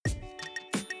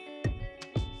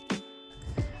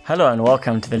Hello and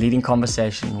welcome to The Leading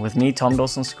Conversation with me, Tom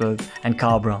Dawson-Squibb, and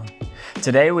Carl Brown.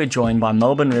 Today we're joined by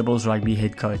Melbourne Rebels rugby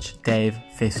head coach, Dave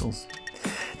Wessels.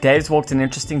 Dave's walked an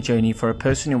interesting journey for a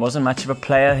person who wasn't much of a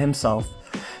player himself,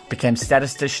 became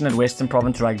statistician at Western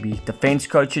Province Rugby, defence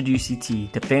coach at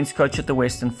UCT, defence coach at the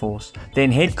Western Force,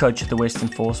 then head coach at the Western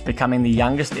Force, becoming the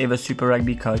youngest ever Super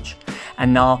Rugby coach,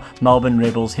 and now Melbourne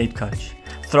Rebels head coach.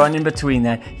 Thrown in between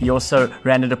that, he also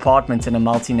ran a department in a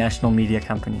multinational media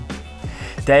company.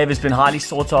 Dave has been highly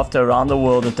sought after around the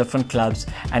world at different clubs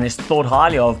and is thought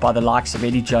highly of by the likes of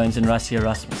Eddie Jones and Rassie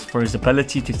Erasmus for his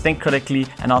ability to think critically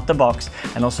and out the box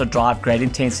and also drive great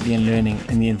intensity and learning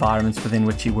in the environments within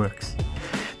which he works.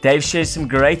 Dave shares some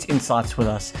great insights with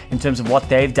us in terms of what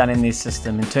they've done in their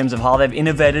system, in terms of how they've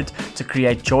innovated to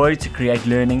create joy, to create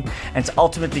learning, and to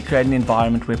ultimately create an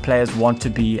environment where players want to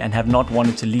be and have not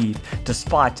wanted to leave,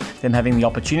 despite them having the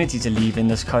opportunity to leave in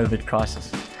this COVID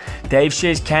crisis. Dave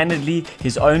shares candidly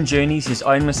his own journeys, his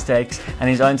own mistakes, and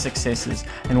his own successes,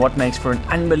 and what makes for an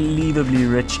unbelievably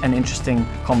rich and interesting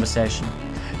conversation.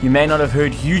 You may not have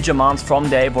heard huge amounts from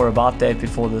Dave or about Dave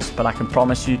before this, but I can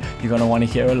promise you, you're going to want to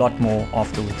hear a lot more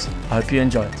afterwards. I hope you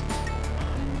enjoy it.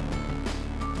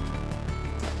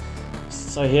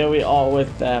 So here we are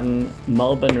with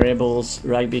Melbourne Rebels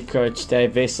rugby coach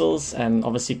Dave Wessels, and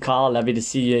obviously Carl, lovely to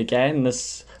see you again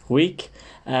this week.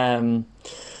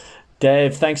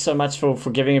 Dave, thanks so much for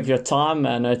giving up your time.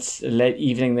 I know it's a late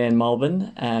evening there in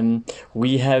Melbourne. I've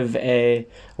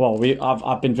been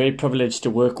very privileged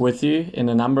to work with you in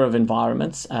a number of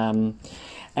environments, and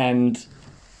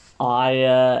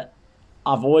I've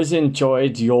always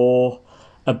enjoyed your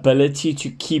ability to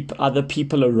keep other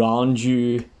people around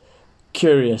you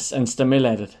curious and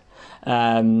stimulated.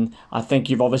 I think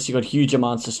you've obviously got huge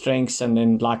amounts of strengths, and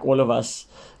then like all of us,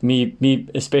 me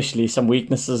especially, some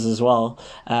weaknesses as well,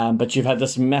 but you've had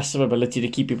this massive ability to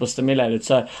keep people stimulated.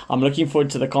 So I'm looking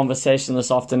forward to the conversation this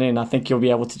afternoon. I think you'll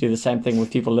be able to do the same thing with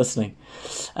people listening.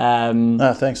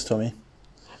 Thanks, Tommy.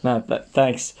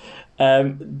 Thanks.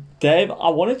 Dave, I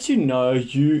wanted to know,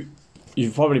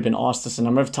 you've probably been asked this a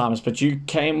number of times, but you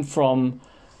came from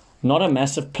not a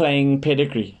massive playing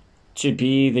pedigree to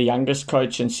be the youngest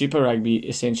coach in Super Rugby,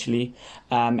 essentially,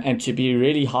 and to be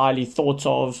really highly thought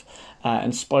of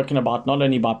and spoken about not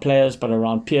only by players but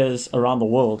around peers around the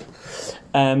world.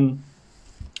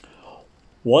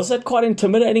 Was that quite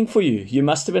intimidating for you? You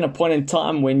must have been a point in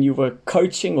time when you were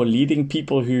coaching or leading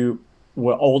people who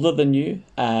were older than you,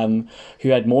 who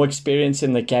had more experience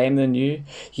in the game than you,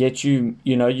 yet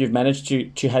you've managed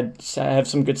to have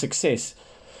some good success.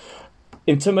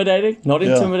 Intimidating? Not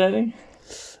intimidating?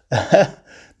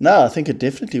 No, I think it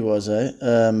definitely was. I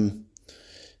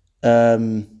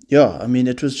mean,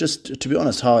 it was just, to be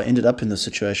honest, how I ended up in this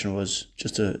situation was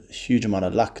just a huge amount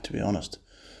of luck, to be honest.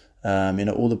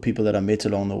 All the people that I met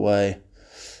along the way,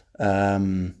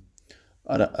 I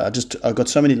got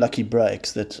so many lucky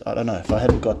breaks that I don't know, if I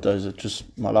hadn't got those,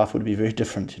 my life would be very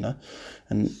different,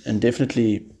 and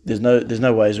definitely there's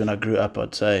no ways when I grew up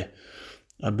I'd say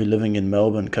I'd be living in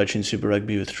Melbourne coaching Super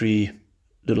Rugby with 3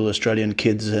 little Australian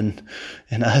kids, and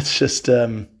it's just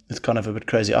it's kind of a bit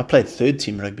crazy. I played third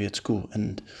team rugby at school,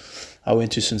 and I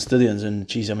went to St Stithians, and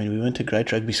we went to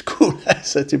great rugby school.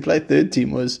 So to play third team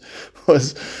was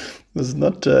nothing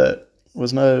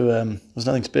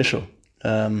special.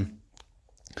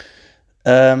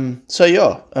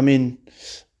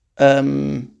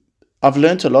 I've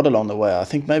learned a lot along the way. I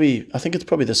think it's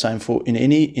probably the same for in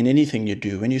anything you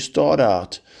do. When you start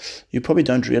out, you probably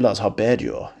don't realize how bad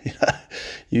you are.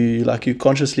 You're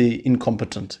consciously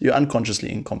incompetent. You're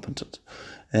unconsciously incompetent,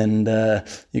 and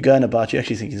you're going about. You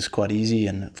actually think it's quite easy,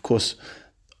 and of course,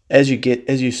 as you get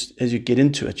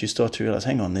into it, you start to realize,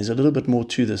 hang on, there's a little bit more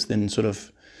to this than sort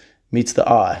of meets the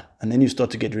eye, and then you start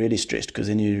to get really stressed because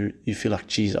then you feel like,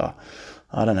 geez, I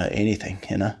don't know anything,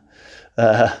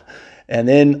 And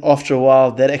then after a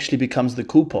while, that actually becomes the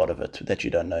cool part of it, that you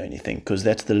don't know anything, because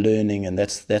that's the learning and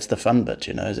that's the fun bit,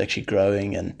 is actually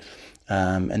growing, and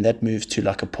that moves to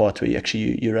like a part where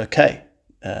you're okay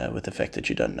with the fact that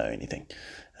you don't know anything,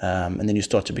 and then you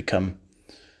start to become,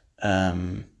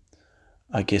 I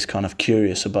guess, kind of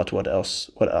curious about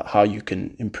how you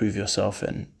can improve yourself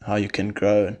and how you can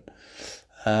grow,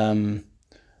 and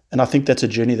I think that's a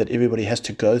journey that everybody has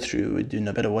to go through,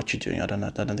 no matter what you're doing. I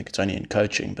don't think it's only in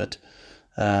coaching, but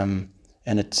and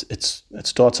it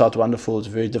starts out wonderful. It's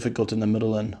very difficult in the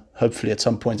middle, and hopefully at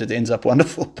some point it ends up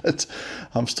wonderful. But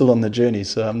I'm still on the journey,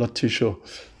 so I'm not too sure.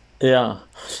 Yeah,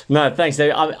 no, thanks,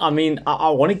 Dave. I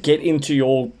want to get into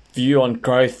your view on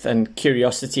growth and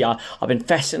curiosity. I've been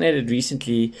fascinated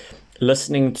recently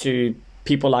listening to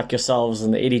people like yourselves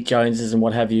and the Eddie Joneses and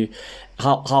what have you,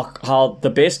 how the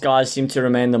best guys seem to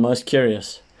remain the most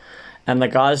curious. And the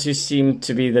guys who seem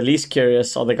to be the least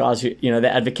curious are the guys who, they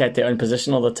advocate their own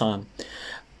position all the time.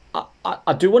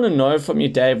 I do want to know from you,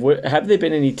 Dave, have there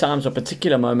been any times or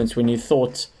particular moments when you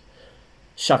thought,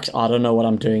 shucks, I don't know what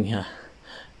I'm doing here.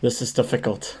 This is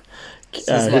difficult. This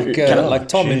is like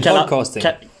Tom in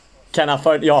podcasting. Can I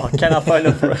phone? Yeah, can I phone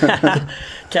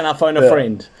can I phone a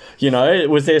friend?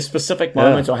 Was there specific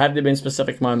moments, or have there been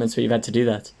specific moments where you've had to do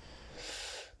that?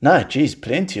 No, geez,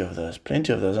 plenty of those,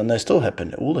 and they still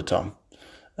happen all the time.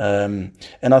 And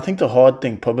I think the hard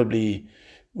thing probably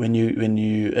when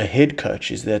you a head coach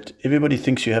is that everybody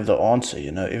thinks you have the answer.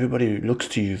 Everybody looks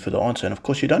to you for the answer, and of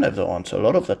course you don't have the answer a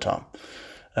lot of the time.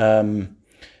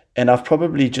 And I've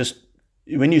probably just,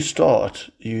 when you start,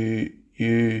 you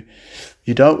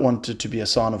don't want it to be a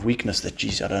sign of weakness that,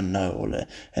 geez, I don't know.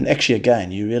 And actually,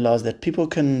 again, you realize that people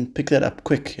can pick that up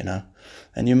quick,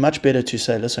 and you're much better to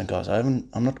say, listen, guys, I'm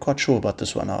not quite sure about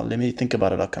this one. Let me think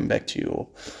about it. I'll come back to you. Or,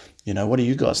 what do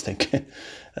you guys think?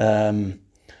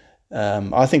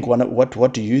 I think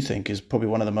what do you think is probably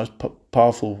one of the most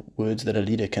powerful words that a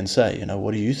leader can say.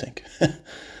 What do you think?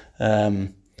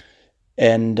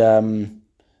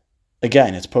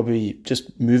 Again, it's probably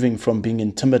just moving from being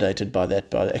intimidated by that,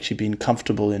 by actually being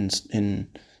comfortable in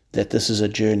that this is a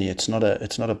journey. It's not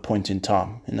a point in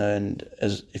time, and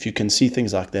as if you can see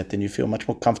things like that, then you feel much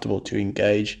more comfortable to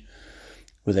engage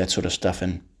with that sort of stuff.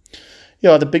 And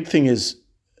the big thing is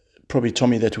probably,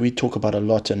 Tommy, that we talk about a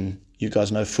lot, and you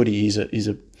guys know footy. He's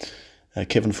a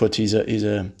Kevin Foote.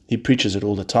 He preaches it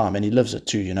all the time, and he lives it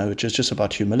too. Which is just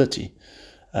about humility.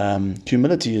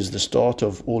 Humility is the start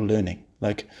of all learning.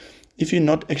 Like, if you're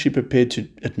not actually prepared to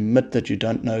admit that you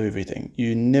don't know everything,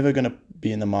 you're never going to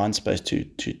be in the mind space to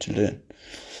learn.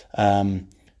 And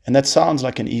that sounds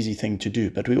like an easy thing to do,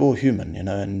 but we're all human,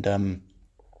 and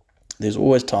there's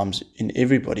always times in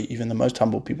everybody, even the most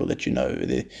humble people that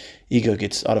their ego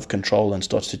gets out of control and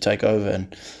starts to take over.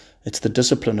 And it's the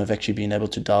discipline of actually being able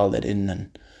to dial that in,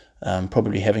 and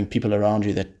probably having people around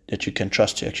you that you can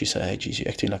trust to actually say, hey, geez, you're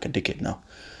acting like a dickhead now.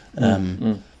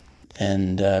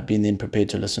 And being then prepared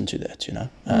to listen to that,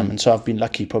 And so I've been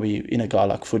lucky probably in a guy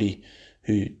like Footy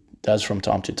who does from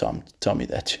time to time tell me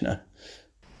that,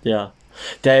 Yeah.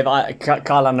 Dave,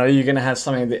 Kyle, I know you're going to have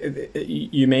something that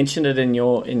you mentioned it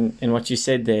in what you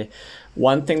said there.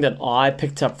 One thing that I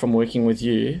picked up from working with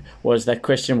you was that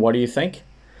question, what do you think?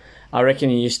 I reckon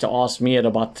you used to ask me it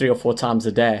about 3 or 4 times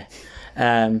a day.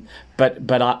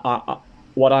 But I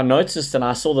what I noticed, and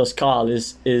I saw this, Kyle,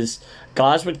 is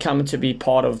guys would come to be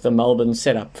part of the Melbourne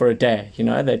setup for a day.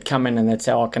 They'd come in and they'd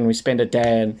say, can we spend a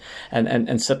day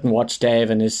and sit and watch Dave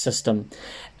and his system?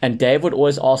 And Dave would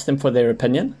always ask them for their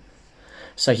opinion.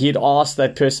 So he'd ask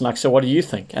that person, like, so what do you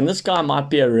think? And this guy might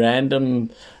be a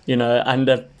random,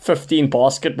 under 15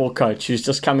 basketball coach who's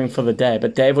just coming for the day.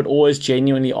 But Dave would always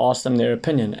genuinely ask them their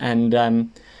opinion. And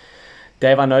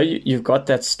Dave, I know you've got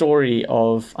that story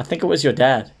of, I think it was your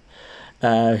dad,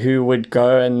 who would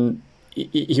go and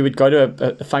he would go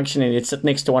to a function and he'd sit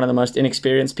next to one of the most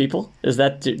inexperienced people. Do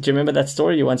you remember that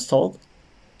story you once told?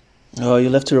 Oh,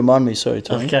 you'll have to remind me. Sorry,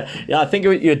 Tony. Okay. Yeah, I think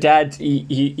your dad,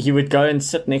 he would go and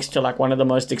sit next to like one of the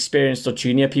most experienced or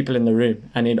junior people in the room,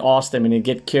 and he'd ask them and he'd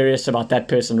get curious about that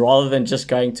person rather than just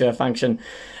going to a function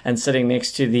and sitting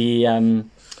next to the,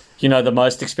 the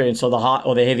most experienced or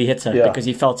the heavy hitter, because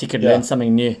he felt he could learn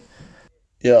something new.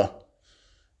 Yeah,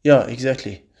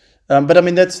 exactly. But I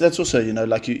mean, that's also,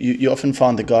 like you often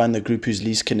find the guy in the group who's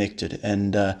least connected,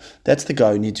 and that's the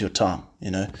guy who needs your time.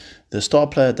 The star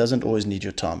player doesn't always need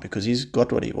your time because he's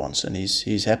got what he wants and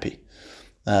he's happy.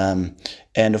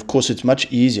 And of course, it's much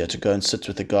easier to go and sit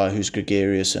with the guy who's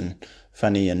gregarious and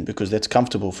funny, and because that's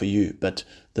comfortable for you. But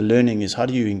the learning is, how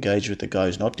do you engage with the guy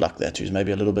who's not like that, who's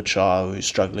maybe a little bit shy or who's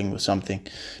struggling with something?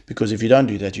 Because if you don't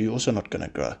do that, you're also not going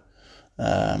to grow.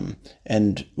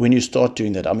 And when you start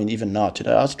doing that, I mean, even now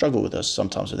today, I struggle with this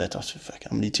sometimes with that. I say, fuck,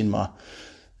 I'm eating my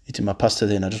pasta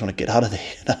there and I just want to get out of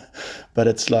there. But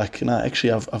it's like,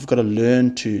 actually I've got to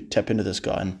learn to tap into this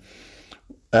guy.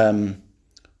 And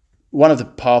one of the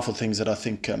powerful things that I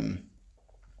think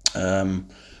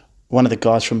one of the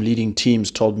guys from leading teams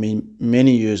told me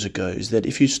many years ago is that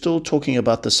if you're still talking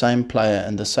about the same player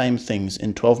and the same things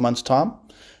in 12 months' time,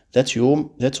 that's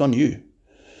on you.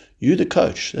 You're the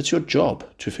coach. That's your job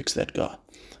to fix that guy.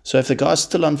 So if the guy's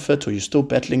still unfit or you're still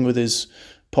battling with his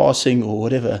passing or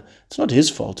whatever, it's not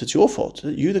his fault. It's your fault.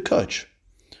 You're the coach.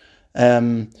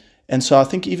 And And so I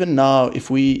think even now, if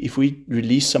we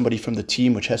release somebody from the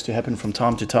team, which has to happen from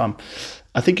time to time,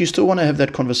 I think you still want to have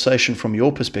that conversation from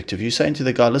your perspective. You're saying to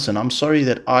the guy, listen, I'm sorry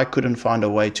that I couldn't find a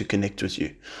way to connect with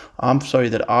you. I'm sorry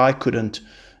that I couldn't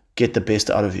get the best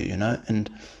out of you, you know. And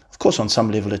of course, on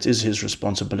some level, it is his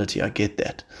responsibility. I get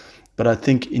that. But I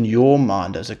think in your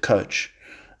mind as a coach,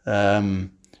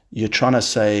 you're trying to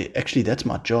say, actually, that's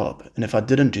my job. And if I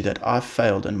didn't do that, I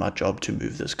failed in my job to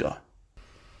move this guy.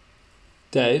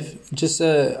 Dave, just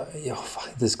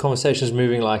this conversation is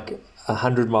moving like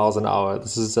 100 miles an hour.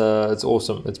 This is it's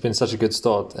awesome. It's been such a good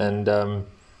start, and I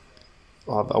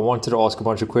wanted to ask a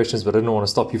bunch of questions, but I didn't want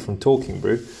to stop you from talking,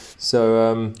 bro.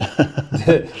 So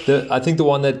I think the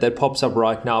one that pops up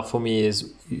right now for me is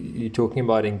you're talking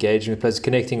about engaging with players,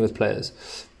 connecting with players.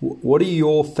 What are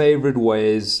your favorite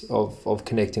ways of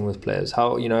connecting with players?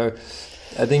 How, you know,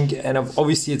 I think, and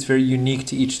obviously it's very unique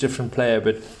to each different player,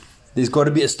 but there's got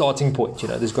to be a starting point, you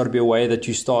know. There's got to be a way that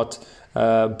you start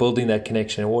building that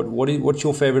connection. What's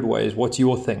your favorite ways? What's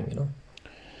your thing, you know?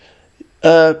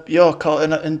 Yeah, Carl,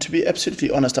 and to be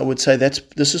absolutely honest, I would say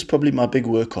this is probably my big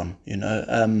work on, you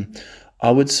know.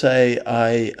 I would say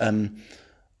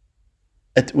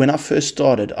when I first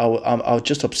started, I was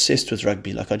just obsessed with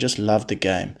rugby. Like, I just loved the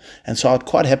game. And so I'd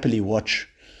quite happily watch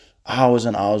hours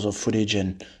and hours of footage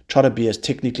and try to be as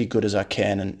technically good as I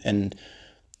can. And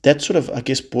that sort of, I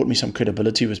guess, brought me some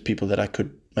credibility with people that I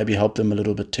could maybe help them a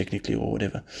little bit technically or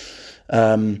whatever.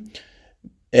 And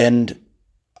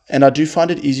I do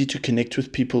find it easy to connect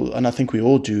with people, and I think we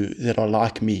all do, that are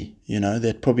like me, you know,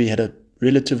 that probably had a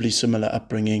relatively similar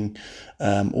upbringing,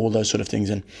 all those sort of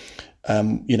things. And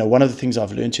you know, one of the things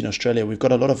I've learned in Australia, we've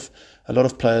got a lot of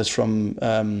players from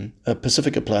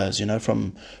Pacifica players, you know,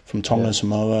 from Tonga,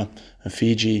 Samoa, and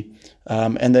Fiji,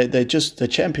 and they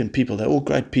champion people. They're all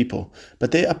great people,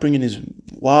 but their upbringing is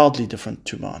wildly different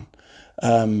to mine,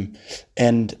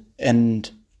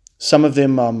 and some of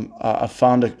them I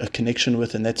found a connection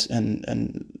with, and that's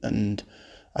and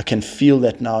I can feel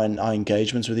that now in our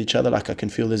engagements with each other. Like, I can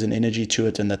feel there's an energy to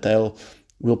it, and that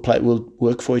we'll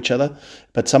work for each other.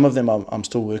 But some of them I'm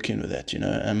still working with that, you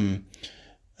know.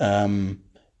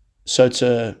 So it's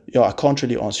I can't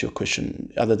really answer your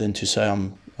question other than to say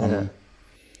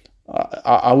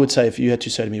I would say, if you had to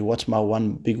say to me, what's my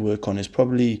one big work on, is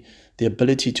probably the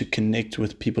ability to connect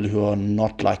with people who are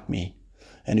not like me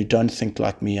and who don't think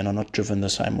like me and are not driven the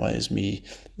same way as me,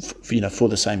 you know, for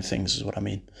the same things is what I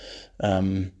mean.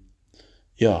 That's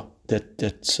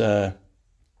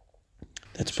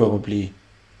probably...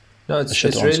 No, it's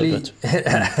really no,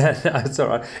 it's all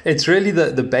right. It's really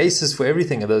the basis for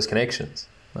everything of those connections.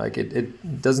 Like,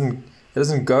 it doesn't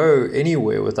go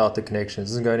anywhere without the connections.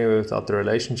 It doesn't go anywhere without the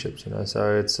relationships, you know.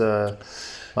 So it's I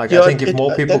think if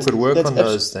more people could work on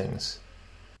those things.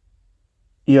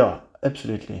 Yeah,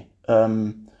 absolutely.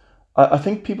 I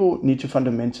think people need to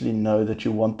fundamentally know that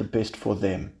you want the best for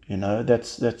them. You know,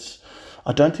 that's.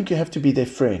 I don't think you have to be their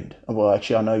friend. Well,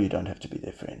 actually, I know you don't have to be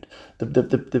their friend.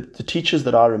 The teachers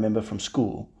that I remember from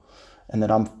school, and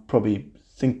that I'm probably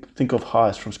think of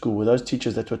highest from school, were those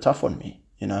teachers that were tough on me.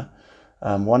 You know,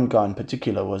 one guy in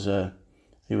particular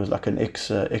he was like an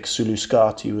ex Zulu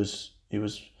scout. He was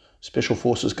special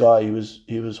forces guy. He was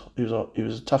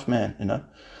a tough man. You know,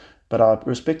 but I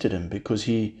respected him because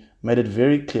he made it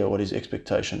very clear what his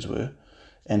expectations were.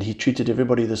 And he treated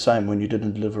everybody the same when you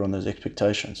didn't deliver on those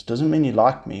expectations. Doesn't mean he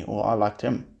liked me or I liked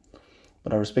him,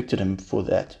 but I respected him for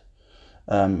that.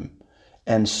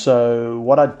 And so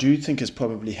what I do think has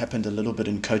probably happened a little bit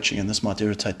in coaching, and this might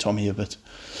irritate Tommy a bit,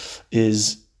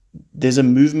 is there's a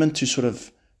movement to sort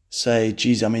of say,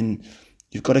 geez, I mean,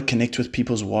 you've got to connect with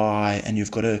people's why, and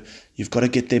you've got to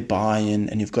get their buy-in,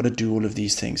 and you've got to do all of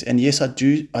these things. And yes, I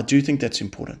do think that's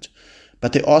important.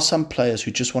 But there are some players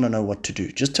who just want to know what to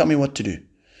do. Just tell me what to do.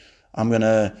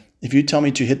 If you tell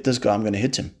me to hit this guy, I'm going to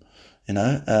hit him. You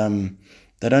know,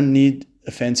 they don't need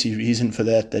a fancy reason for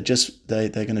that. They're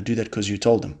going to do that because you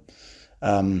told them.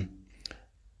 And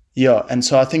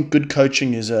so I think good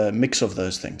coaching is a mix of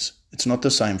those things. It's not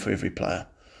the same for every player.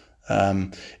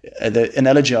 The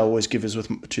analogy I always give is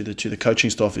to the coaching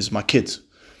staff is my kids.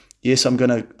 Yes, I'm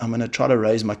gonna try to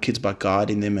raise my kids by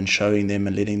guiding them and showing them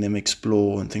and letting them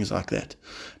explore and things like that.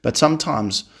 But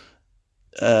sometimes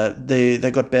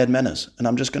they got bad manners, and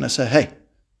I'm just gonna say, hey,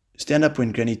 stand up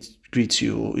when Granny greets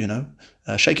you, or, you know,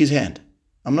 shake his hand.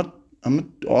 I'm not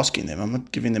asking them. I'm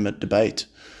not giving them a debate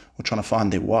or trying to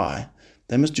find their why.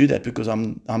 They must do that because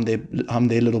I'm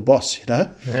their little boss, you know.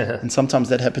 Yeah. And sometimes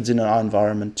that happens in our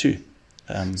environment too.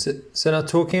 So now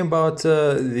talking about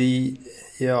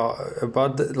Yeah,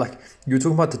 about like you were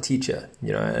talking about the teacher,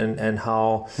 and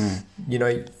how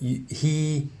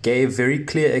he gave very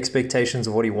clear expectations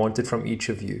of what he wanted from each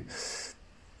of you.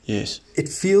 Yes. It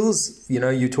feels,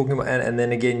 you're talking about, and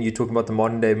then again, you're talking about the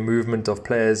modern day movement of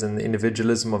players and the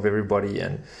individualism of everybody.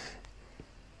 And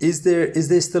is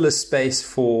there still a space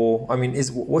for,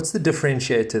 what's the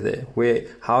differentiator there? Where,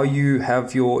 how you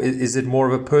have is it more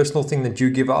of a personal thing that you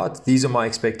give out? These are my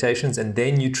expectations, and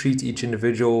then you treat each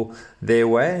individual their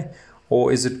way?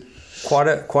 Or is it quite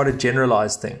a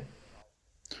generalized thing?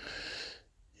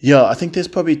 Yeah, I think there's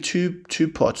probably two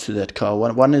parts to that, Carl.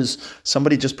 One is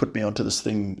somebody just put me onto this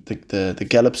thing, the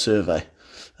Gallup survey,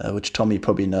 which Tommy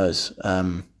probably knows.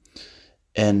 And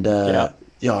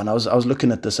I was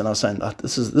looking at this and I was saying,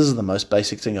 this is the most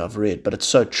basic thing I've read, but it's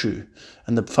so true.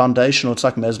 And the foundational, it's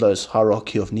like Maslow's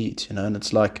hierarchy of needs, and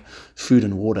it's like food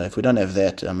and water. If we don't have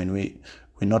that, we're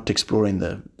not exploring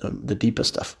the deeper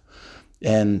stuff.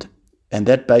 And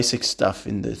that basic stuff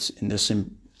in this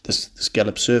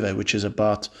Gallup survey, which is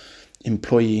about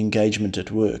employee engagement at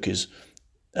work, is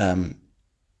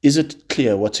it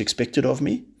clear what's expected of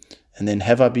me? And then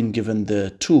have I been given the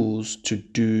tools to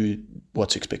do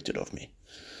what's expected of me,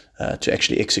 to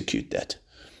actually execute that?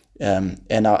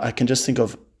 And I can just think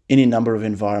of any number of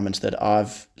environments that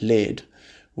I've led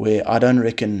where I don't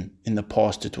reckon in the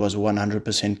past it was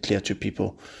 100% clear to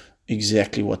people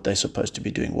exactly what they're supposed to be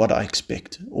doing, what I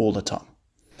expect all the time.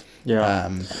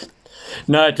 Yeah.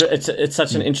 No, it's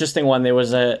such an interesting one. There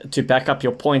was to back up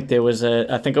your point, there was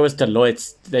I think it was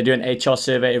Deloitte. They do an HR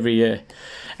survey every year.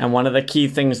 And one of the key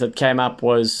things that came up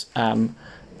was,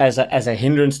 as a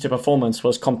hindrance to performance,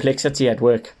 was complexity at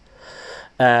work,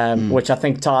 which I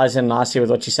think ties in nicely with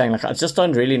what you're saying. Like, I just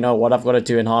don't really know what I've got to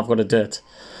do and how I've got to do it.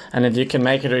 And if you can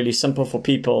make it really simple for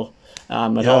people,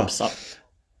 it helps.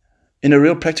 In a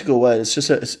real practical way, it's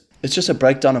just a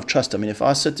breakdown of trust. If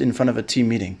I sit in front of a team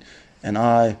meeting and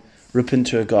I rip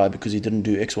into a guy because he didn't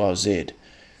do X, Y, or Z,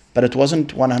 but it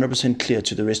wasn't 100% clear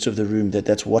to the rest of the room that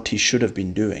that's what he should have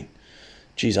been doing.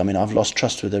 Geez, I've lost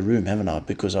trust with the room, haven't I?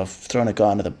 Because I've thrown a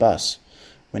guy under the bus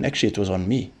when actually it was on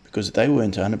me because they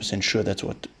weren't 100% sure that's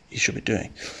what he should be doing.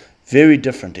 Very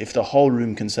different if the whole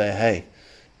room can say, hey,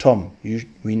 Tom,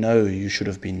 we know you should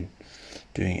have been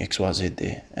doing X, Y, Z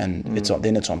there. And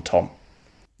then it's on Tom.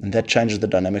 And that changes the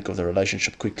dynamic of the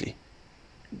relationship quickly.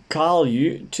 Carl,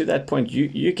 to that point,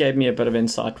 you gave me a bit of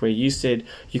insight where you said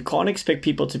you can't expect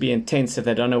people to be intense if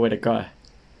they don't know where to go.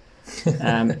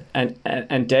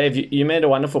 And Dave, you made a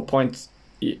wonderful point,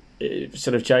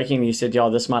 sort of jokingly. You said, "Yeah,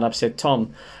 this might upset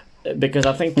Tom," because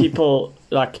I think people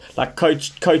like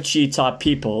coachy type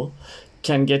people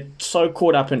can get so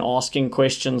caught up in asking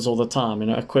questions all the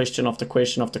time. Question after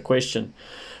question after question.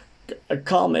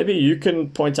 Carl, maybe you can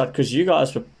point out, because you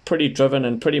guys were pretty driven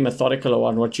and pretty methodical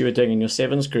on what you were doing in your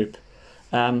sevens group.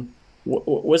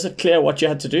 Was it clear what you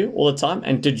had to do all the time?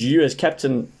 And did you, as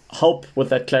captain, help with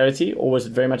that clarity, or was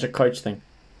it very much a coach thing?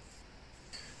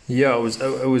 Yeah,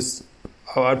 it was.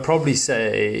 I'd probably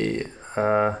say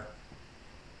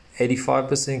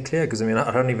 85% clear, because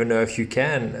I don't even know if you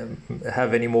can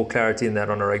have any more clarity in that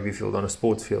on a rugby field, on a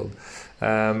sports field.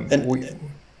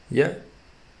 Yeah.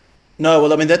 No,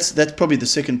 well, that's probably the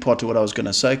second part to what I was going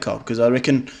to say, Carl, because I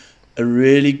reckon a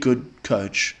really good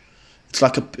coach, it's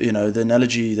like the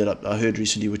analogy that I heard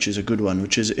recently, which is a good one,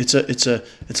 which is it's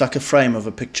like a frame of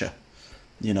a picture.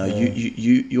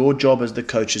 Your job as the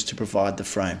coach is to provide the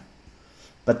frame,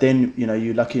 but then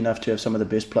you're lucky enough to have some of the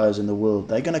best players in the world.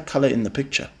 They're going to color in the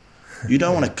picture. You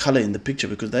don't want to color in the picture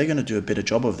because they're going to do a better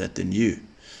job of that than you,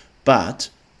 but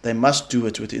they must do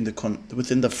it within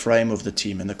the frame of the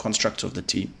team and the construct of the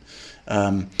team.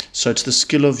 So it's the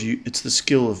skill of you. It's the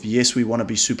skill of, yes, we want to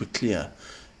be super clear,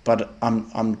 but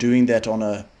I'm doing that on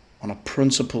a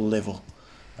principle level.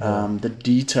 The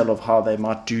detail of how they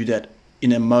might do that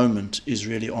in a moment is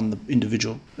really on the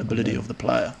individual ability of the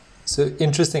player. So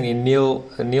interestingly,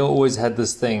 Neil always had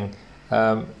this thing.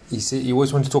 He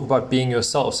always wanted to talk about being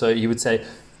yourself. So he would say,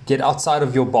 get outside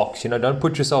of your box. Don't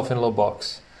put yourself in a little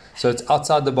box. So it's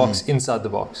outside the box, inside the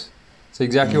box. So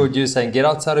exactly what you're saying, get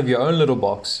outside of your own little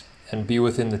box and be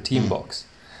within the team box.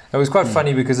 It was quite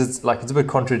funny because it's a bit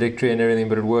contradictory and everything,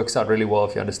 but it works out really well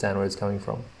if you understand where it's coming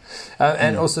from.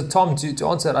 And also, Tom, to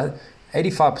answer that,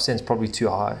 85% is probably too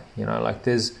high.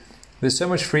 There's so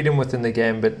much freedom within the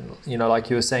game, but like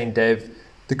you were saying, Dave,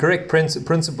 the correct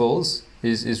principles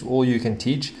is all you can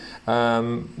teach.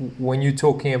 When you're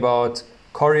talking about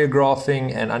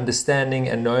choreographing and understanding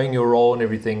and knowing your role and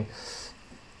everything,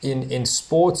 in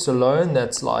sports alone,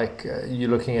 that's like you're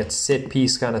looking at set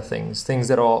piece kind of things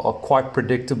that are quite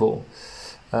predictable.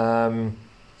 And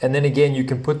And then again, you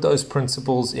can put those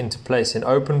principles into place in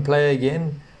open play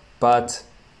again, but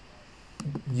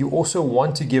you also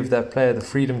want to give that player the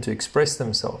freedom to express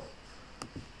themselves.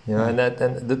 And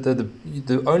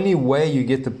the only way you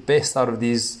get the best out of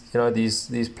these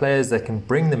players that can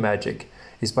bring the magic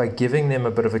is by giving them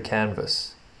a bit of a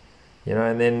canvas.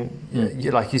 And then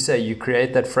like you say, you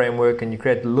create that framework and you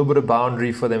create a little bit of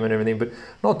boundary for them and everything, but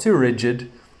not too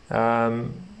rigid.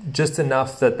 Just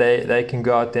enough that they can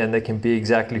go out there and they can be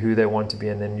exactly who they want to be,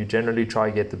 and then you generally try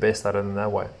to get the best out of them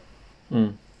that way.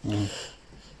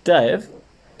 Dave,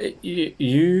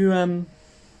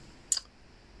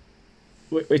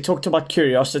 we talked about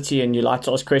curiosity and you like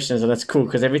to ask questions, and that's cool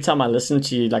because every time I listen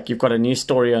to you, like you've got a new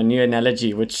story or a new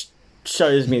analogy, which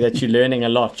shows me that you're learning a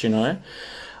lot,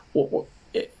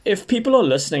 If people are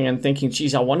listening and thinking,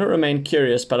 geez, I want to remain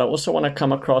curious, but I also want to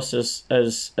come across as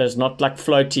not like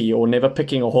floaty or never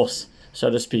picking a horse, so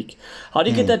to speak. How do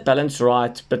you get that balance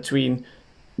right between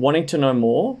wanting to know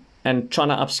more and trying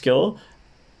to upskill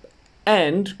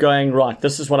and going, right,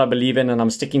 this is what I believe in and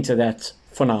I'm sticking to that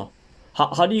for now?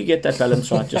 How do you get that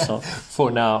balance right yourself?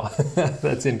 For now.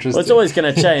 That's interesting. Well, it's always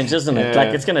going to change, isn't it?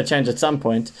 Like it's going to change at some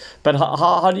point. But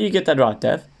how do you get that right,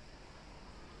 Dave?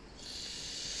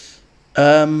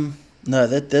 No,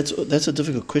 that's a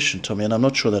difficult question, Tommy, and I'm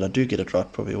not sure that I do get it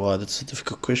right. Probably why that's a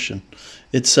difficult question.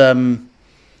 It's So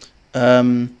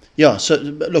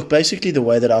look, basically the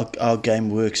way that our game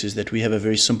works is that we have a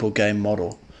very simple game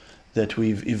model that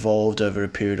we've evolved over a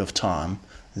period of time.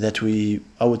 That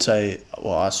I would say,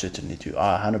 well, I certainly do.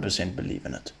 I 100% believe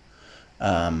in it.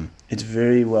 It's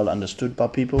very well understood by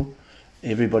people.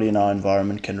 Everybody in our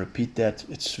environment can repeat that.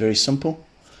 It's very simple.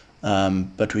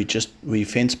 But we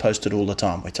fence post it all the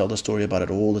time. We tell the story about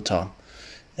it all the time.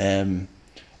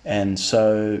 And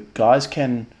so guys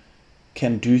can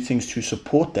do things to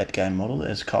support that game model.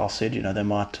 As Carl said, they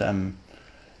might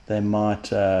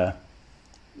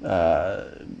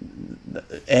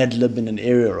ad lib in an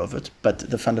area of it, but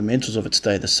the fundamentals of it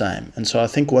stay the same. And so I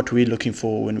think what we're looking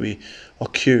for when we are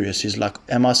curious is like,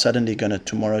 am I suddenly going to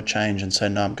tomorrow change and say,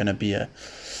 no, I'm going to be a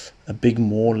big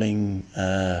mauling,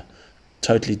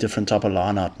 totally different type of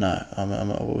lineup? No,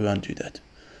 we won't do that.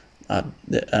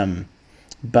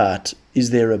 But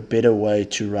is there a better way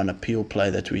to run a peel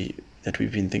play that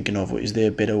we've been thinking of, or is there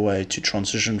a better way to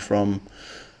transition from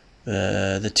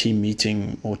the team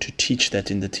meeting, or to teach that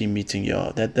in the team meeting?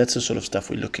 That's the sort of stuff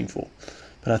we're looking for.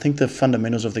 But I think the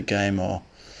fundamentals of the game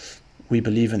we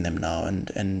believe in them now,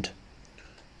 and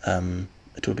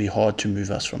it will be hard to move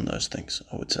us from those things,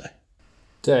 I would say.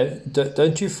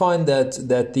 Don't you find that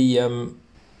the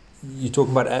you talk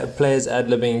about players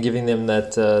ad-libbing and giving them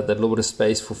that little bit of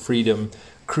space for freedom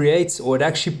creates, or it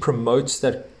actually promotes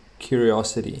that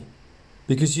curiosity?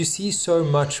 Because you see so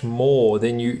much more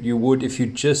than you would if you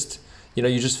just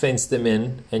fence them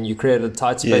in and you create a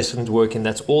tight space for them to work in.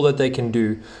 That's all that they can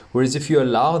do. Whereas if you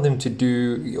allow them to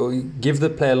do, or give the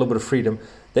player a little bit of freedom,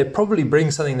 they probably bring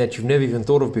something that you've never even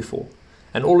thought of before.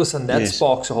 And all of a sudden that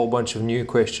sparks a whole bunch of new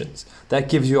questions. That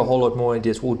gives you a whole lot more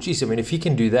ideas. Well, geez, I mean, if he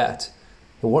can do that,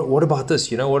 what about this?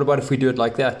 What about if we do it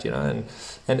like that? And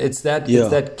it's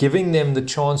that giving them the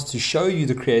chance to show you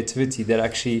the creativity that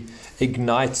actually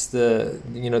ignites the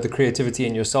creativity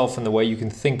in yourself and the way you can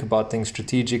think about things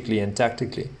strategically and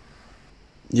tactically.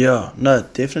 Yeah, no,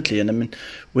 definitely. And I mean,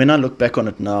 when I look back on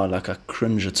it now, like I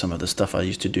cringe at some of the stuff I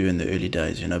used to do in the early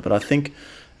days, But I think,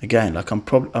 again, like I'm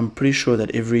pretty sure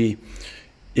that every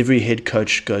head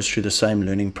coach goes through the same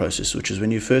learning process, which is when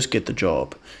you first get the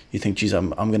job, you think, geez, I'm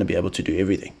going to be able to do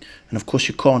everything. And of course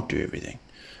you can't do everything.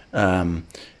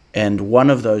 And one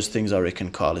of those things, I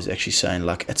reckon, Carl, is actually saying,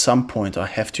 like, at some point I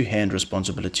have to hand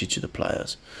responsibility to the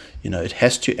players. It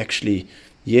has to actually,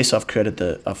 yes, I've created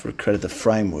the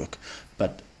framework,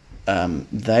 but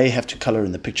they have to color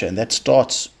in the picture. And that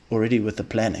starts already with the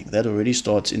planning. That already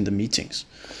starts in the meetings.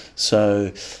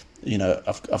 So,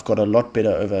 I've got a lot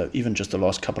better over even just the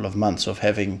last couple of months of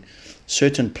having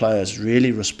certain players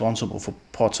really responsible for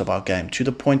parts of our game, to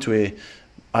the point where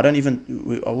I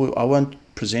won't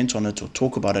present on it or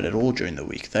talk about it at all during the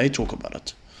week. They talk about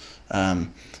it.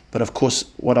 But of course,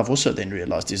 what I've also then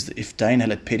realized is that if Dane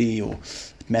Hallett-Petty or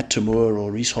Matt Tamur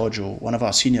or Reece Hodge or one of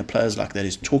our senior players like that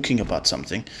is talking about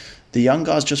something, the young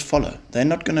guys just follow. They're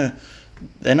not gonna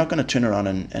turn around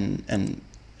and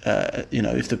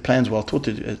if the plan's well thought,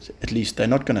 at least they're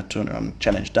not going to turn around and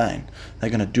challenge Dane.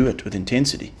 They're going to do it with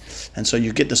intensity. And so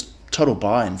you get this total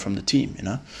buy-in from the team,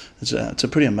 It's a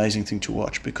pretty amazing thing to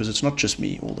watch, because it's not just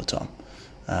me all the time.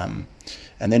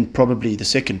 And then probably the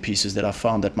second piece is that I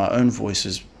found that my own voice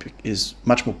is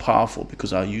much more powerful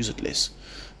because I use it less.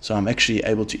 So I'm actually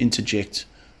able to interject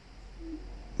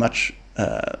much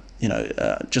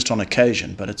just on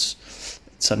occasion, but it's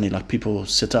suddenly like people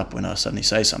sit up when I suddenly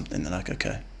say something. They're like,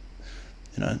 okay,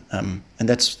 and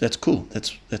that's cool.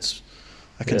 That's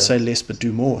I can say less but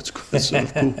do more. It's sort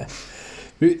of cool.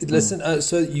 Listen,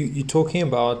 so you're talking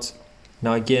about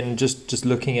now again, just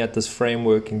looking at this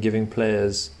framework and giving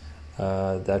players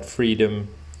that freedom.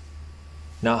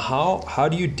 Now, how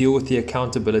do you deal with the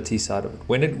accountability side of it?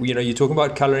 When you're talking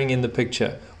about coloring in the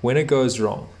picture, when it goes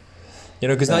wrong,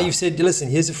 because now you've said,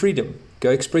 listen, here's the freedom, go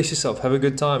express yourself, have a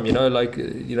good time,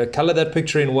 color that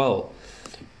picture in well.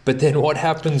 But then what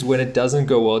happens when it doesn't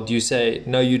go well? Do you say,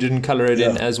 no, you didn't color it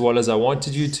in as well as I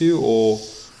wanted you to, or?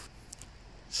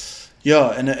 Yeah,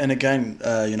 and again,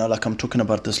 like I'm talking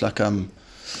about this like I'm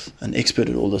an expert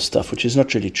at all this stuff, which is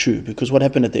not really true, because what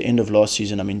happened at the end of last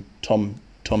season, I mean, Tom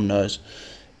knows,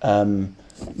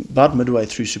 about midway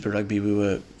through Super Rugby, we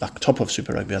were like top of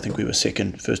Super Rugby. I think we were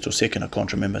first or second, I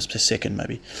can't remember, second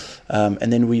maybe.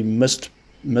 And then we missed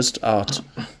out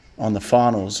on the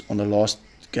finals on the last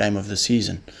game of the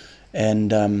season.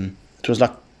 And it was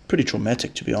like pretty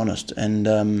traumatic, to be honest. And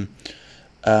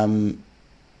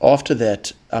after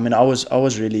that, I mean, I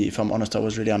was really, if I'm honest, I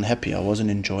was really unhappy. I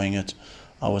wasn't enjoying it.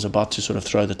 I was about to sort of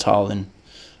throw the towel in.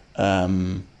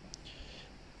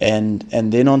 And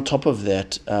then on top of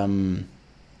that,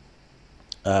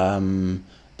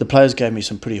 the players gave me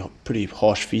some pretty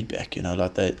harsh feedback,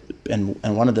 like they, and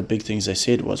one of the big things they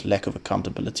said was lack of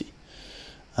accountability.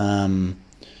 And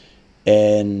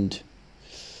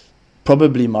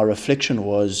probably my reflection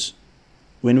was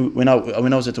when I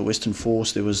was at the Western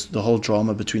Force, there was the whole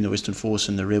drama between the Western Force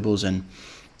and the Rebels, and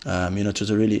it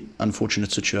was a really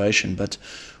unfortunate situation. But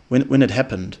when it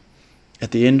happened,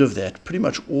 at the end of that, pretty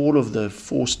much all of the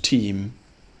Force team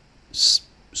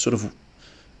sort of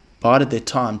bided their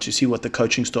time to see what the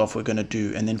coaching staff were going to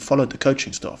do, and then followed the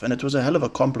coaching staff. And it was a hell of a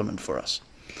compliment for us.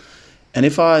 And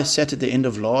if I sat at the end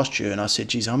of last year and I said,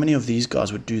 geez, how many of these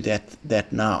guys would do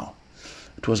that now?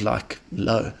 It was like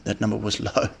low. That number was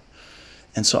low.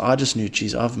 And so I just knew,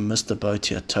 geez, I've missed the boat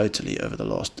here totally over the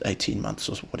last 18 months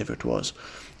or whatever it was.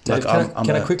 Dave,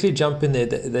 can I quickly jump in there?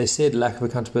 They said lack of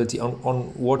accountability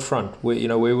on what front?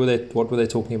 Where were they? What were they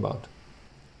talking about?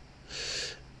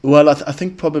 Well, I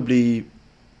think probably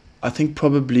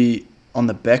on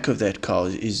the back of that, Carl,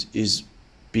 is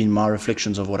been my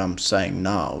reflections of what I'm saying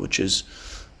now, which is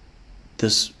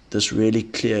this really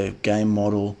clear game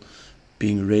model,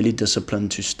 being really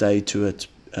disciplined to stay to it,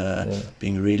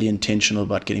 being really intentional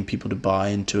about getting people to buy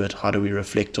into it. How do we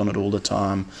reflect on it all the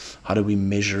time? How do we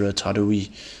measure it? How do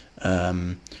we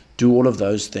do all of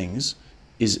those things?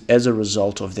 Is as a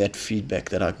result of that feedback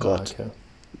that I got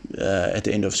at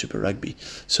the end of Super Rugby.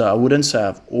 So I wouldn't say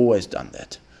I've always done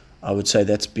that. I would say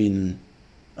that's been,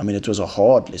 I mean, it was a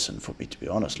hard lesson for me, to be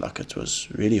honest. Like, it was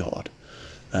really hard.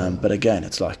 But again,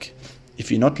 it's like,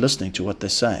 if you're not listening to what they're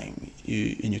saying,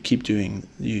 and you keep doing,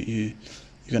 you're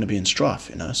going to be in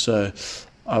strife, So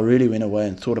I really went away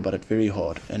and thought about it very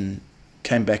hard, and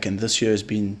came back, and this year has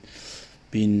been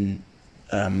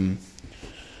I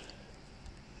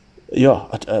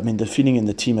mean, the feeling in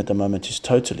the team at the moment is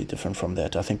totally different from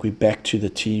that. I think we're back to the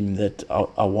team that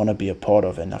I want to be a part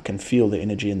of, and I can feel the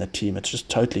energy in the team. It's just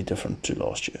totally different to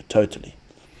last year, totally.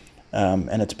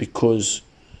 And it's because,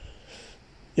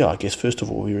 I guess first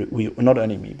of all, we not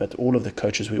only me, but all of the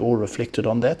coaches, we all reflected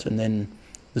on that, and then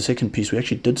the second piece, we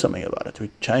actually did something about it.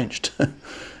 We changed,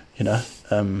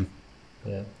 and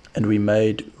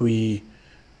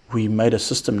we made a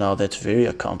system now that's very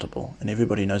accountable, and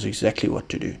everybody knows exactly what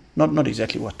to do. Not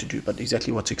exactly what to do, but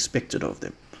exactly what's expected of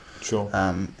them. Sure.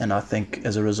 And I think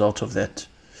as a result of that,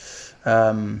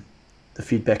 the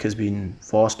feedback has been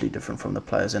vastly different from the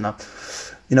players. And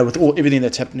with everything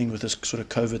that's happening with this sort of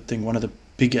COVID thing, one of the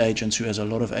big agents who has a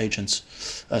lot of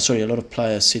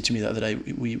players said to me the other day,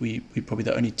 we're probably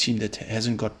the only team that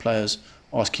hasn't got players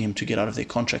asking him to get out of their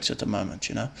contracts at the moment,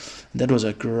 And that was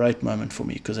a great moment for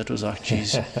me, because it was like,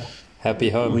 geez. Happy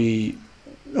home.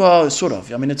 Sort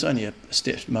of. I mean, it's only a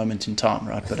moment in time,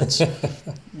 right? But it's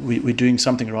we're doing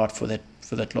something right for that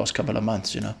last couple of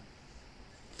months,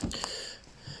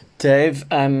 Dave,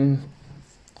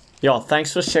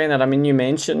 thanks for sharing that. I mean, you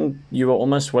mentioned you were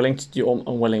almost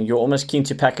you're almost keen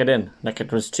to pack it in, like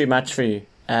it was too much for you.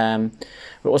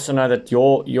 We also know that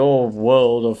your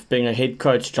world of being a head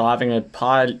coach driving a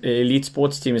high elite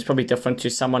sports team is probably different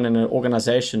to someone in an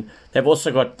organization. They've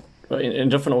also got, in a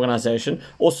different organization,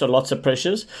 also lots of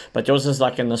pressures, but yours is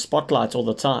like in the spotlight all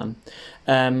the time.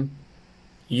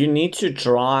 You need to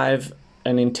drive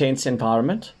an intense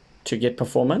environment to get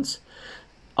performance.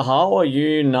 how are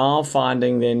you now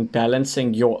finding then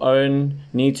balancing your own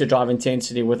need to drive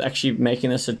intensity with actually making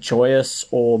this a joyous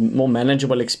or more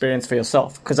manageable experience for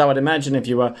yourself? Because I would imagine if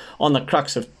you were on the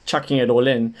crux of chucking it all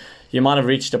in, you might have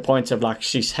reached a point of like,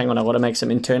 geez, hang on, I got to make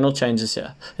some internal changes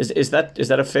here. Is that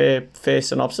a fair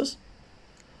synopsis?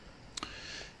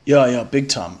 Yeah, big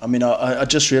time. I mean, I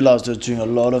just realized I was doing a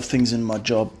lot of things in my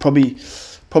job. Probably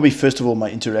first of all, my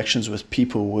interactions with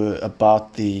people were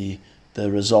about the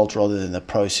result rather than the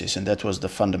process, and that was the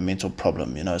fundamental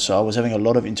problem, So I was having a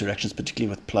lot of interactions, particularly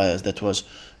with players, that was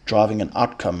driving an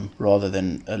outcome rather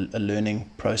than a learning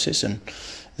process, and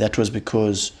that was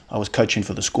because I was coaching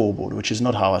for the scoreboard, which is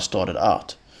not how I started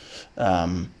out.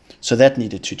 So that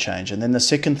needed to change. And then the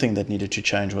second thing that needed to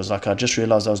change was I just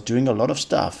realized I was doing a lot of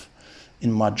stuff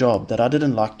in my job that I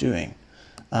didn't like doing.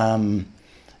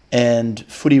 And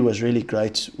footy was really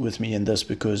great with me in this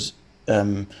because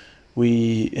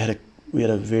we had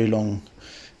a very long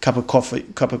cup of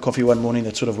coffee one morning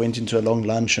that sort of went into a long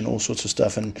lunch and all sorts of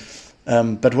stuff. And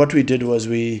but what we did was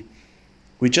we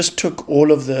just took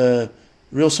all of the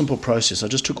real simple process. I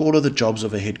just took all of the jobs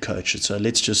of a head coach. So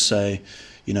let's just say,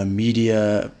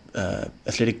 media,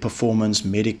 athletic performance,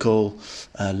 medical,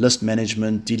 list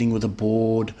management, dealing with the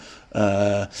board,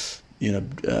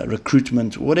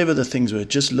 recruitment, whatever the things were,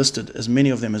 just listed as many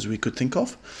of them as we could think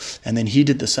of. And then he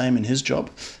did the same in his job.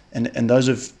 And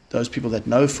those people that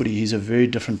know footy, he's a very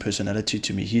different personality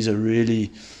to me. He's a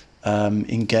really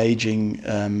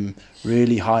engaging,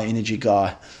 really high energy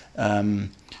guy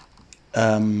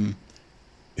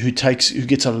who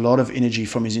gets a lot of energy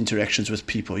from his interactions with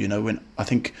people.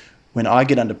 When I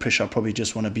get under pressure, I probably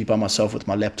just want to be by myself with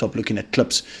my laptop looking at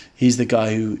clips. He's the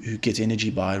guy who gets energy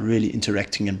by really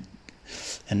interacting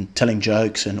and telling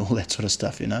jokes and all that sort of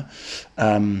stuff,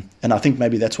 And I think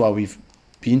maybe that's why we've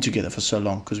been together for so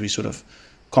long, because we sort of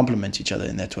complement each other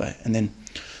in that way. And then,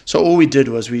 so all we did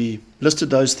was we listed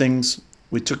those things.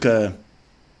 We took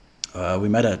we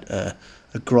made a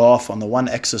graph. On the one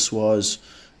axis was,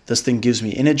 this thing gives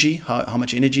me energy. How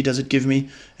much energy does it give me?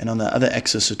 And on the other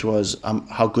axis, it was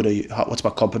how good are you? What's my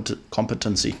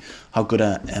competency? How good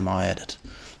am I at it?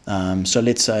 So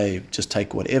let's say, just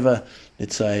take whatever.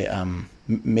 Let's say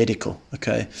medical.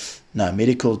 Okay, no,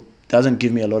 medical doesn't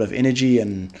give me a lot of energy,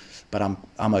 but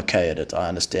I'm okay at it. I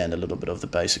understand a little bit of the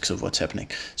basics of what's happening.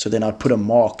 So then I'd put a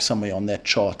mark somewhere on that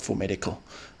chart for medical,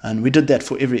 and we did that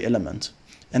for every element.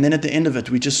 And then at the end of it,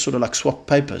 we just sort of like swapped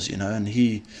papers, And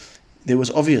there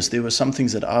were some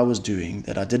things that I was doing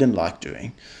that I didn't like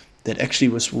doing that actually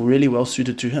was really well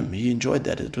suited to him. He enjoyed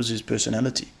that. It was his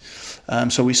personality.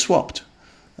 So we swapped.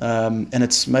 And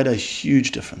it's made a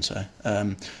huge difference.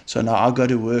 So now I go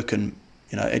to work and,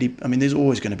 there's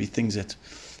always going to be things that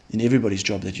in everybody's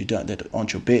job that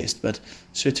aren't your best, but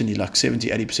certainly like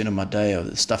 70-80% of my day are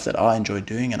the stuff that I enjoy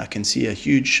doing. And I can see a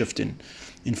huge shift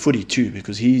in footy too,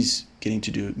 because he's getting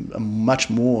to do much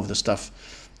more of the stuff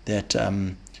that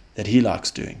he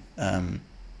likes doing. And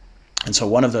so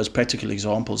one of those practical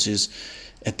examples is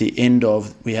at the end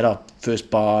of, we had our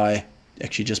first bye,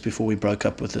 actually just before we broke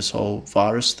up with this whole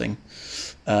virus thing.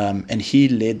 And he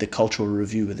led the cultural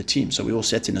review with the team. So we all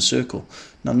sat in a circle.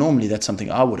 Now, normally that's something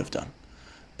I would have done,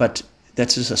 but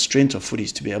that's just a strength of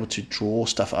footies to be able to draw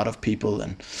stuff out of people.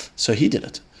 And so he did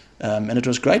it. And it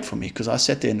was great for me because I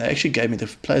sat there and they actually the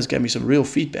players gave me some real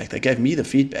feedback. They gave me the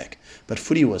feedback, but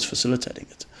footy was facilitating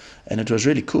it. And it was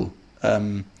really cool.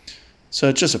 So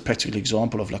it's just a practical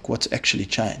example of like what's actually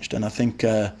changed. And I think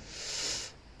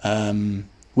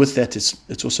with that,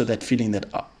 it's also that feeling that,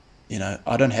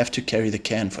 I don't have to carry the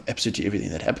can for absolutely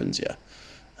everything that happens here.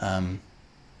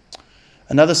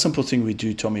 Another simple thing we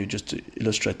do, Tommy, just to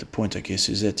illustrate the point, I guess,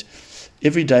 is that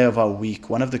every day of our week,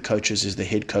 one of the coaches is the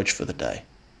head coach for the day.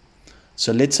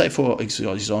 So let's say, for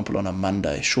example, on a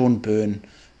Monday, Sean Byrne,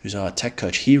 who's our attack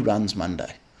coach, he runs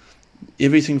Monday.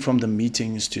 Everything from the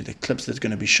meetings to the clips that's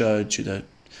going to be showed to the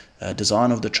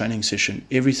design of the training session,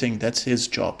 everything, that's his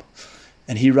job.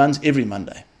 And he runs every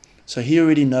Monday. So he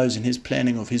already knows in his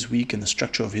planning of his week and the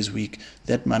structure of his week,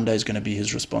 that Monday is going to be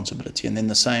his responsibility. And then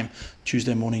the same,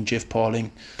 Tuesday morning, Jeff Parling,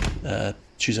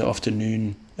 Tuesday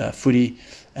afternoon, footy.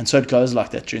 And so it goes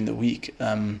like that during the week.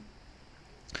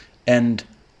 And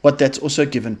what that's also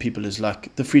given people is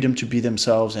like the freedom to be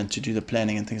themselves and to do the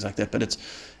planning and things like that.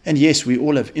 And yes, we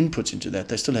all have inputs into that.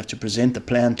 They still have to present the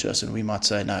plan to us, and we might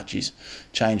say, no, geez,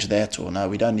 change that, or no,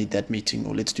 we don't need that meeting,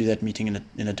 or let's do that meeting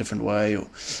in a different way, or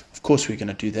of course we're going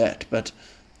to do that. But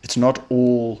it's not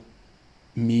all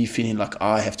me feeling like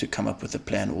I have to come up with a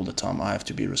plan all the time. I have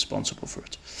to be responsible for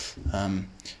it.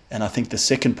 And I think the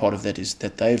second part of that is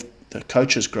that the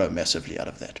coaches grow massively out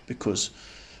of that, because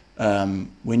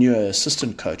when you're an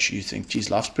assistant coach, you think, geez,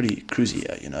 life's pretty cruisy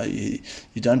here. You know,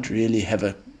 you don't really have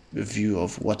a view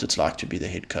of what it's like to be the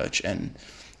head coach. And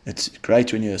it's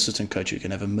great when you're an assistant coach, you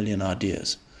can have a million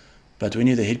ideas. But when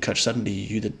you're the head coach,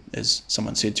 suddenly as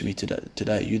someone said to me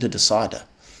today, you're the decider.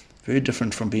 Very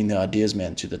different from being the ideas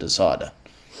man to the decider.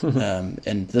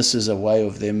 And this is a way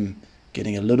of them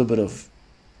getting a little bit of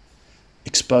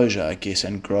exposure, I guess,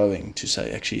 and growing to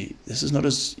say, actually, this is not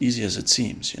as easy as it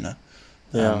seems, you know.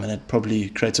 And it probably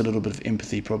creates a little bit of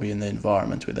empathy probably in the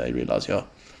environment where they realize,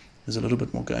 there's a little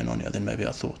bit more going on here than maybe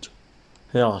I thought.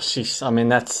 Yeah, sheesh. I mean,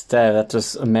 that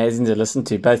was amazing to listen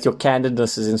to. Both your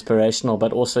candidness is inspirational,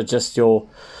 but also just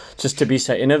to be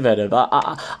so innovative.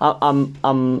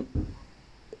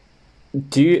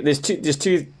 There's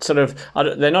two sort of,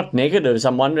 they're not negatives.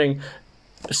 I'm wondering,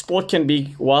 sport can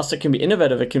be, whilst it can be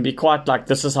innovative, it can be quite like,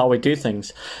 this is how we do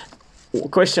things.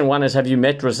 Question one is, have you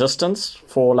met resistance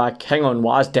for like, hang on,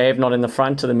 why is Dave not in the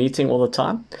front of the meeting all the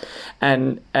time?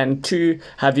 And two,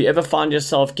 have you ever found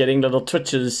yourself getting little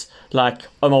twitches like,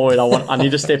 oh my word, I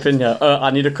need to step in here, I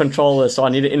need to control this, or I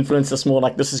need to influence this more,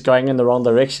 like this is going in the wrong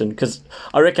direction? Because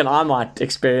I reckon I might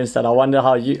experience that. I wonder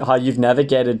how you've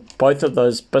navigated both of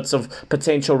those bits of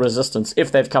potential resistance,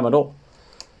 if they've come at all.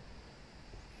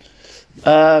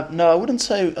 No, I wouldn't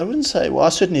say. Well, I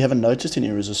certainly haven't noticed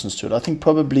any resistance to it. I think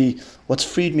probably what's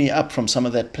freed me up from some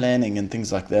of that planning and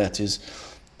things like that is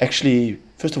actually,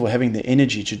 first of all, having the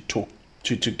energy to talk,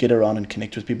 to get around and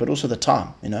connect with people, but also the time,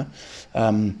 you know.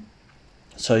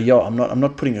 So I'm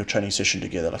not putting a training session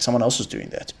together, like someone else is doing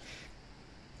that.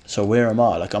 So where am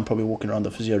I? Like, I'm probably walking around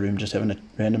the physio room just having a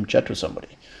random chat with somebody,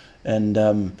 and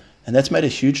that's made a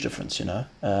huge difference, you know.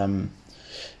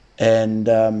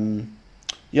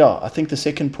 I think the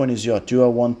second point is, do I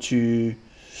want to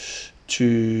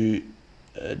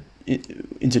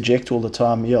interject all the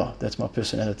time? Yeah, that's my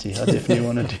personality. I definitely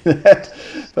want to do that,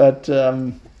 but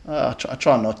I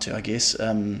try not to, I guess.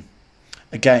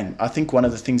 Again, I think one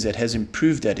of the things that has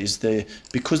improved that is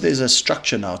because there's a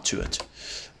structure now to it.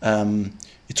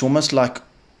 It's almost like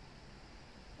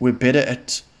we're better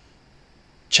at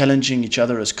challenging each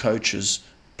other as coaches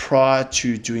prior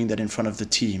to doing that in front of the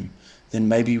team than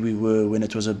maybe we were when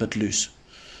it was a bit loose,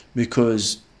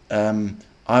 because I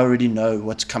already know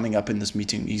what's coming up in this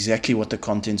meeting, exactly what the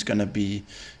content's going to be,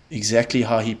 exactly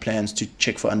how he plans to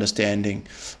check for understanding,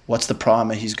 what's the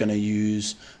primer he's going to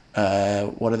use,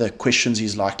 what are the questions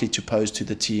he's likely to pose to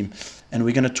the team, and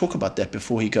we're going to talk about that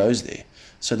before he goes there,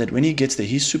 so that when he gets there,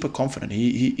 he's super confident.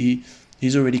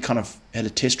 He's already kind of had a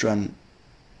test run,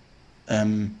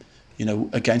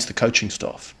 against the coaching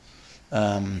staff.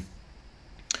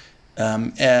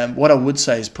 What I would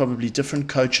say is probably different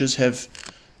coaches have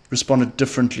responded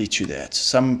differently to that.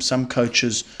 Some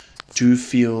coaches do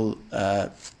feel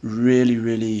really,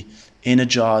 really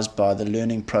energized by the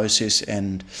learning process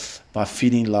and by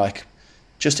feeling like,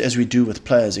 just as we do with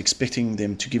players, expecting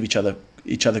them to give each other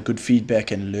good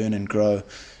feedback and learn and grow.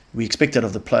 We expect that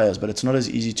of the players, but it's not as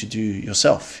easy to do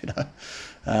yourself, you know.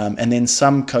 And then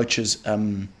some coaches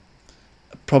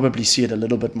probably see it a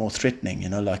little bit more threatening, you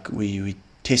know, like we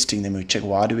testing them, we check,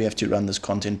 why do we have to run this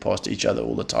content past each other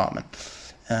all the time?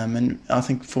 And I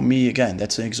think for me, again,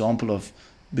 that's an example of,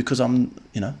 because I'm,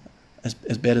 you know,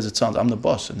 as bad as it sounds, I'm the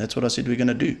boss, and that's what I said we're going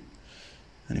to do.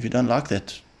 And if you don't like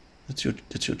that, that's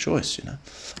your choice, you know.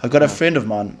 I got a friend of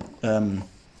mine,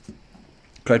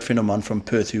 great friend of mine from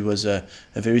Perth, who was a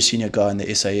very senior guy in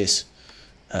the SAS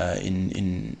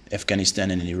in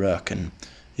Afghanistan and in Iraq, and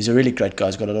he's a really great guy.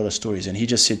 He's got a lot of stories, and he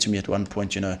just said to me at one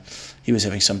point, you know, he was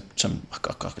having some I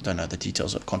don't know the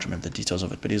details, I can't remember the details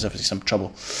of it, but he was having some trouble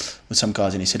with some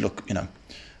guys, and he said, look, you know,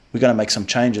 we're going to make some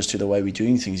changes to the way we're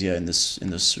doing things here in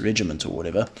this regiment or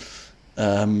whatever,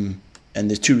 and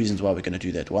there's two reasons why we're going to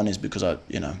do that. One is because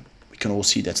we can all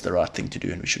see that's the right thing to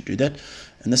do, and we should do that.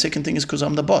 And the second thing is because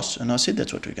I'm the boss, and I said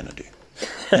that's what we're going to do,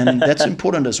 and that's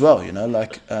important as well, you know,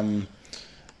 like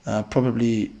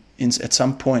probably. At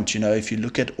some point, you know, if you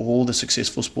look at all the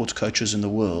successful sports coaches in the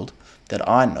world that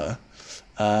I know,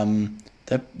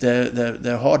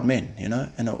 they're hard men, you know,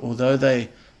 and although they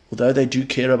do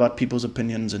care about people's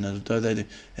opinions, and although they,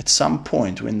 at some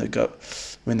point when the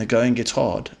going gets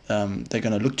hard, they're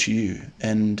going to look to you.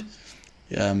 And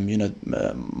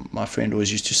my friend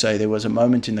always used to say there was a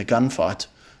moment in the gunfight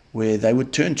where they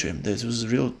would turn to him. There was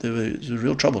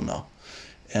real trouble now,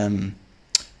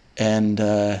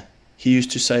 he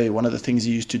used to say one of the things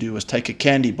he used to do was take a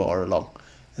candy bar along.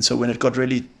 And so when the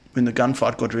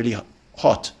gunfight got really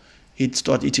hot, he'd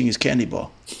start eating his candy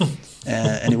bar.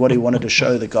 And what he wanted to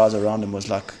show the guys around him was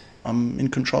like, I'm in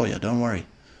control here, don't worry.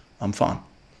 I'm fine.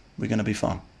 We're going to be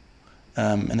fine.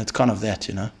 And it's kind of that,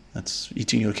 you know. That's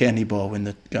eating your candy bar when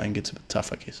the going gets a bit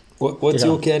tough, I guess. What's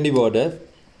your candy bar, Dave?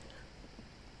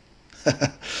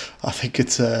 I think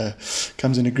it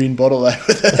comes in a green bottle with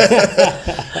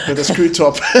a screw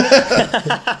top.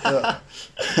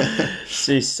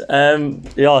 Jeez.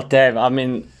 Dave, I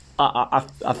mean,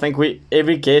 I think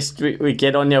every guest we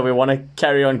get on here, we want to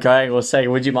carry on going or say,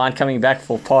 would you mind coming back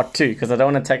for part 2? Because I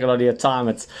don't want to take a lot of your time.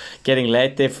 It's getting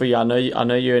late there for you. I know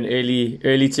you're an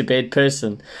early to bed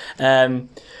person.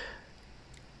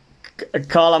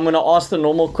 Carl, I'm going to ask the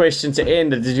normal question to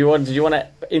end. Did you want to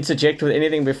interject with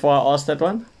anything before I ask that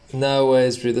one? No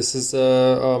ways, Drew. This is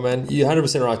man, you're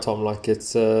 100% right, Tom. Like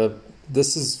this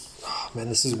is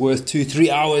worth 2-3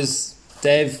 hours.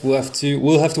 Dave, we'll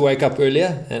have to wake up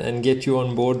earlier and get you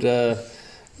on board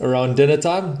around dinner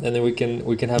time, and then we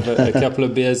can have a couple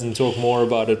of beers and talk more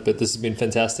about it. But this has been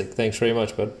fantastic. Thanks very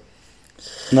much, bud.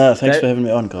 No, thanks for having me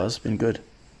on, guys. It's been good.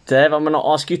 Dave, I'm going to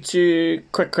ask you 2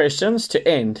 quick questions to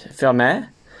end, if I may.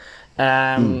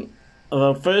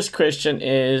 The first question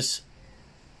is,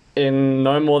 in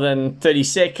no more than 30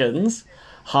 seconds,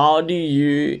 how do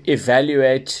you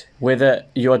evaluate whether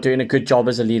you're doing a good job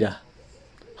as a leader?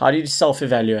 How do you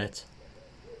self-evaluate?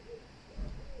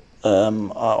 I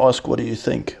ask, what do you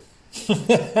think?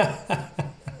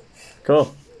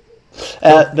 Cool.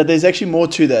 But there's actually more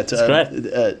to that.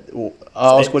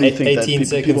 I ask, what do you think? 18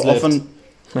 seconds left.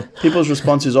 People's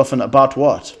response is often, about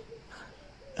what?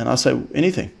 And I say,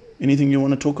 anything you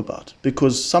want to talk about.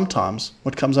 Because sometimes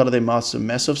what comes out of their mouth is a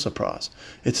massive surprise.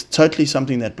 It's totally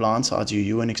something that blindsides you.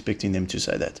 You weren't expecting them to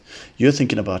say that. You're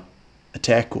thinking about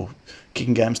attack or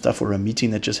kicking game stuff or a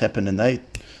meeting that just happened, and they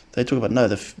talk about, no,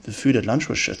 the food at lunch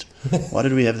was shit. Why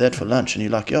did we have that for lunch? And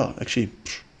you're like, yeah, actually,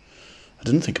 I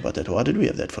didn't think about that. Why did we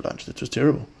have that for lunch? That was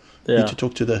terrible. Yeah. Need to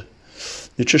talk to the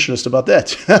nutritionist about that.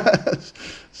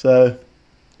 So,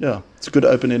 yeah, it's a good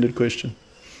open-ended question.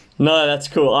 No, that's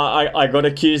cool. I got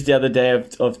accused the other day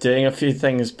of doing a few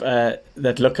things that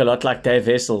look a lot like Dave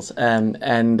Wessels, and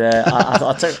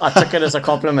I took it as a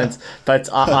compliment. But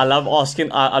I love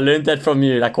asking. I learned that from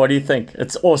you. Like, what do you think?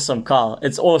 It's awesome, Carl.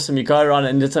 It's awesome. You go around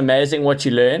and it's amazing what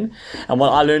you learn. And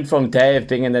what I learned from Dave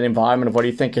being in that environment of what do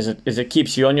you think is it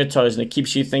keeps you on your toes and it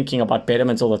keeps you thinking about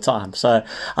betterment all the time. So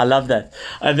I love that.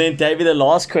 And then, Davey, the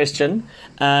last question.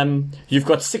 You've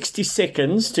got 60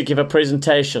 seconds to give a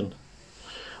presentation.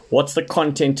 What's the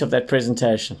content of that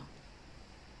presentation?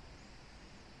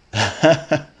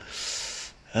 I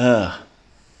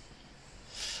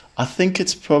think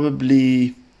it's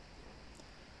probably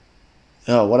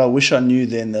what I wish I knew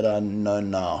then that I know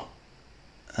now.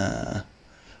 I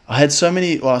had so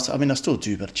many, I still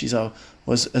do, but geez, I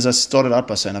was, as I started out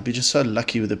by saying, I'd be just so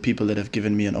lucky with the people that have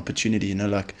given me an opportunity,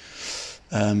 like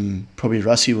probably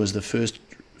Rassie was the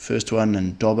first one,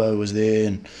 and Dobbo was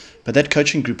there, but that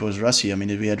coaching group was Rassie. I mean,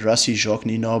 we had Rassie, Jacques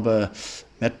Nienaber,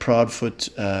 Matt Proudfoot,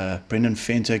 Brendan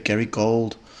Fenter, Gary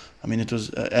Gold. I mean, it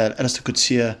was Alistair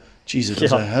Coetzee. Geez, it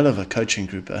was a hell of a coaching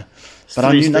group. But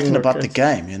I knew nothing about the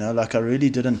game, like I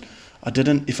really didn't. I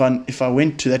didn't. If I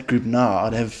went to that group now,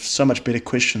 I'd have so much better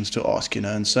questions to ask,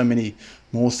 and so many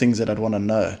more things that I'd want to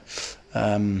know.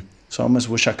 So I almost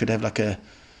wish I could have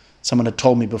someone had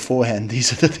told me beforehand,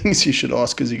 these are the things you should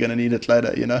ask because you're going to need it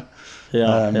later,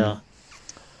 Yeah.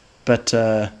 But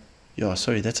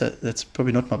sorry, that's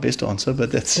probably not my best answer,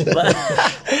 but that's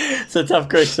it's a tough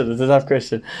question. It's a tough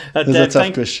question.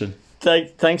 Question.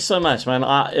 Thanks so much, man.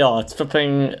 It's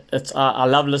flipping. I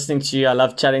love listening to you. I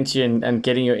love chatting to you and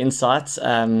getting your insights.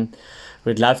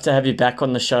 We'd love to have you back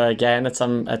on the show again at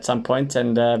some point.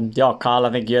 And Carl, I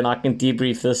think you and I can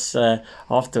debrief this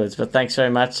afterwards. But thanks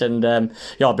very much. And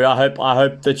but I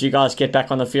hope that you guys get back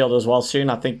on the field as well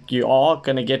soon. I think you are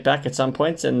going to get back at some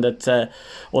point, and that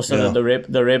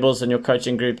the Rebels and your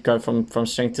coaching group go from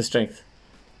strength to strength.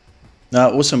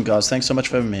 No, awesome, guys. Thanks so much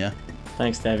for having me.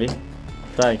 Thanks, Davey.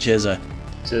 Thanks. Cheers,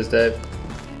 Cheers, Dave.